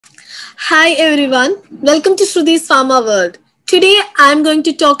Hi everyone, welcome to Sruthi's Pharma World. Today I am going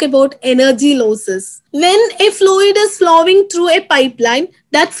to talk about energy losses. When a fluid is flowing through a pipeline,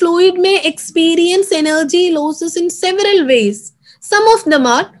 that fluid may experience energy losses in several ways. Some of them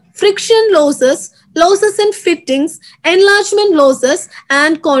are friction losses, losses in fittings, enlargement losses,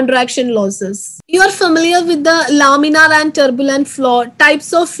 and contraction losses. You are familiar with the laminar and turbulent flow,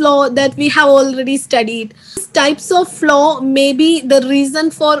 types of flow that we have already studied. These types of flow may be the reason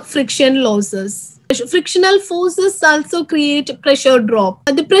for friction losses. Frictional forces also create pressure drop.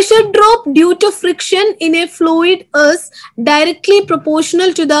 The pressure drop due to friction in a fluid is directly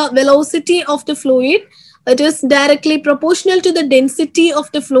proportional to the velocity of the fluid. It is directly proportional to the density of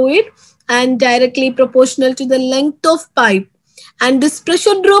the fluid and directly proportional to the length of pipe. And this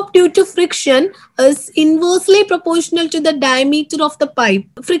pressure drop due to friction is inversely proportional to the diameter of the pipe.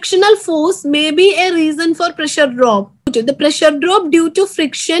 Frictional force may be a reason for pressure drop. The pressure drop due to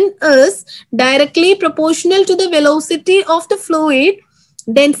friction is directly proportional to the velocity of the fluid,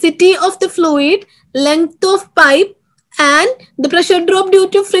 density of the fluid, length of pipe, and the pressure drop due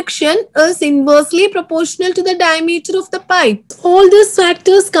to friction is inversely proportional to the diameter of the pipe. All these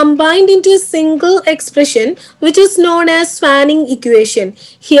factors combined into a single expression which is known as Fanning equation.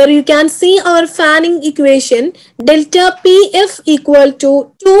 Here you can see our Fanning equation, delta PF equal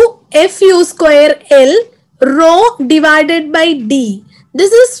to 2FU square L rho divided by D.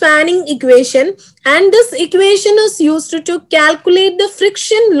 This is Fanning equation, and this equation is used to calculate the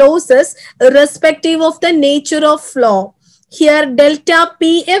friction losses irrespective of the nature of flow. Here delta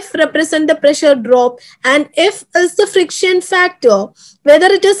PF represent the pressure drop and F is the friction factor. Whether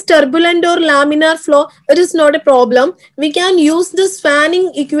it is turbulent or laminar flow, it is not a problem. We can use this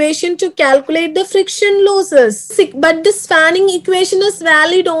Fanning equation to calculate the friction losses. But this Fanning equation is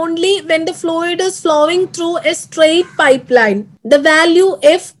valid only when the fluid is flowing through a straight pipeline. The value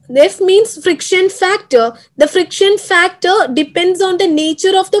F means friction factor. The friction factor depends on the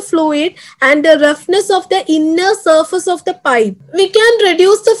nature of the fluid and the roughness of the inner surface of the pipe. We can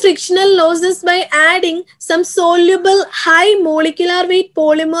reduce the frictional losses by adding some soluble high molecular weight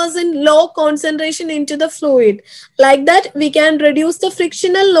polymers in low concentration into the fluid. Like that, we can reduce the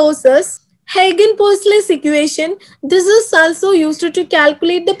frictional losses. Hagen-Poiseuille's equation, this is also used to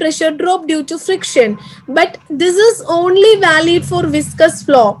calculate the pressure drop due to friction, but this is only valid for viscous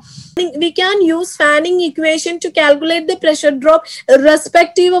flow. We can use Fanning equation to calculate the pressure drop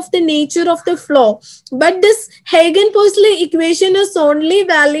irrespective of the nature of the flow. But this Hagen-Poiseuille equation is only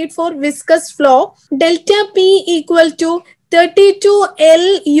valid for viscous flow. Delta P equal to 32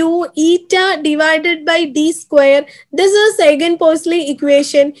 LU eta divided by D square. This is Hagen-Poiseuille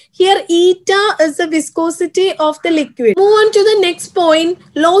equation. Here eta is the viscosity of the liquid. Move on to the next point,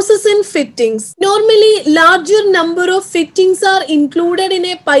 losses in fittings. Normally, larger number of fittings are included in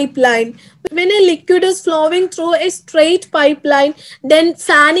a pipeline. When a liquid is flowing through a straight pipeline, then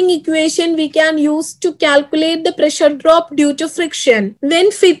Fanning equation we can use to calculate the pressure drop due to friction.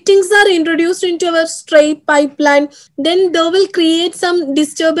 When fittings are introduced into our straight pipeline, then they will create some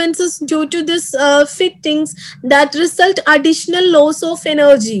disturbances due to this fittings that result additional loss of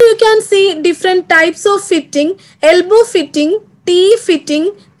energy. You can see different types of fitting: elbow fitting,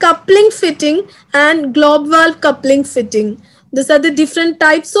 T-fitting, coupling fitting, and globe valve coupling fitting. These are the different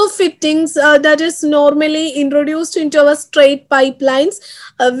types of fittings that is normally introduced into our straight pipelines.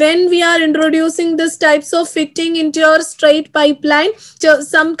 When we are introducing these types of fitting into our straight pipeline,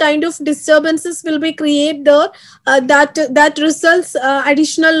 some kind of disturbances will be created there that results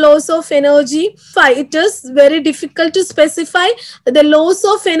additional loss of energy. It is very difficult to specify the loss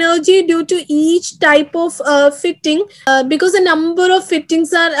of energy due to each type of fitting because a number of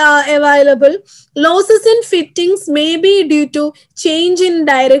fittings are available. Losses in fittings may be due to change in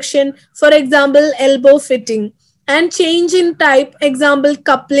direction, for example, elbow fitting, and change in type, example,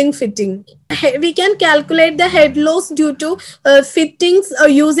 coupling fitting. We can calculate the head loss due to fittings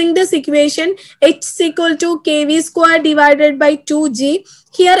using this equation. H is equal to kV square divided by 2G.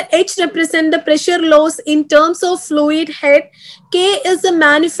 Here H represents the pressure loss in terms of fluid head. K is the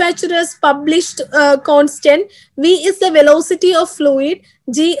manufacturer's published constant. V is the velocity of fluid.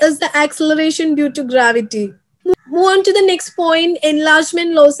 G is the acceleration due to gravity. Move on to the next point,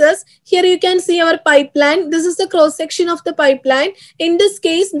 enlargement losses. Here you can see our pipeline. This is the cross section of the pipeline. In this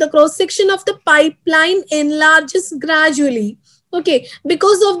case, the cross section of the pipeline enlarges gradually. Okay,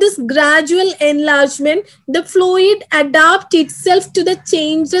 because of this gradual enlargement, the fluid adapts itself to the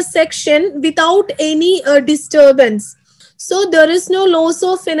changed section without any disturbance. So there is no loss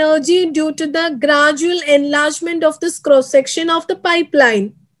of energy due to the gradual enlargement of this cross section of the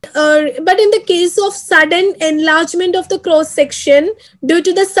pipeline. But in the case of sudden enlargement of the cross section, due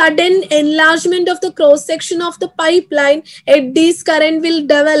to the sudden enlargement of the cross section of the pipeline, this current will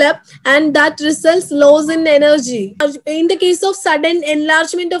develop and that results loss in energy. In the case of sudden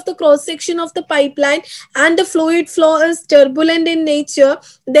enlargement of the cross section of the pipeline and the fluid flow is turbulent in nature,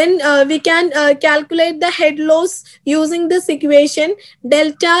 then we can calculate the head loss using this equation: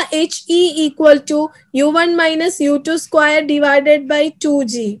 delta He equal to U1 minus U2 square divided by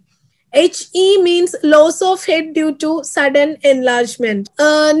 2G. HE means loss of head due to sudden enlargement.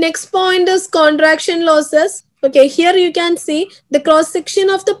 Next point is contraction losses. Okay, here you can see the cross section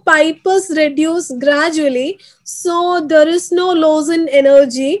of the pipe is reduced gradually, so there is no loss in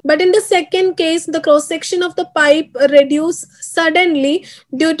energy. But in the second case, the cross section of the pipe reduced suddenly.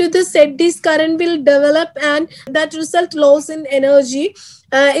 Due to this, this current will develop and that result loss in energy.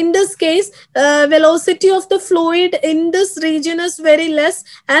 In this case, velocity of the fluid in this region is very less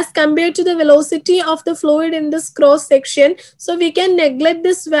as compared to the velocity of the fluid in this cross section. So we can neglect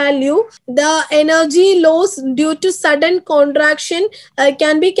this value. The energy loss due to sudden contraction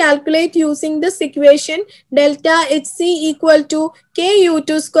can be calculated using this equation: delta Hc equal to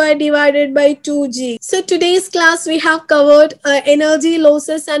Ku2 square divided by 2G. So today's class we have covered energy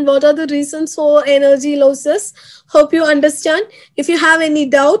losses and what are the reasons for energy losses. Hope you understand. If you have any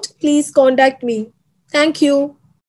doubt, please contact me. Thank you.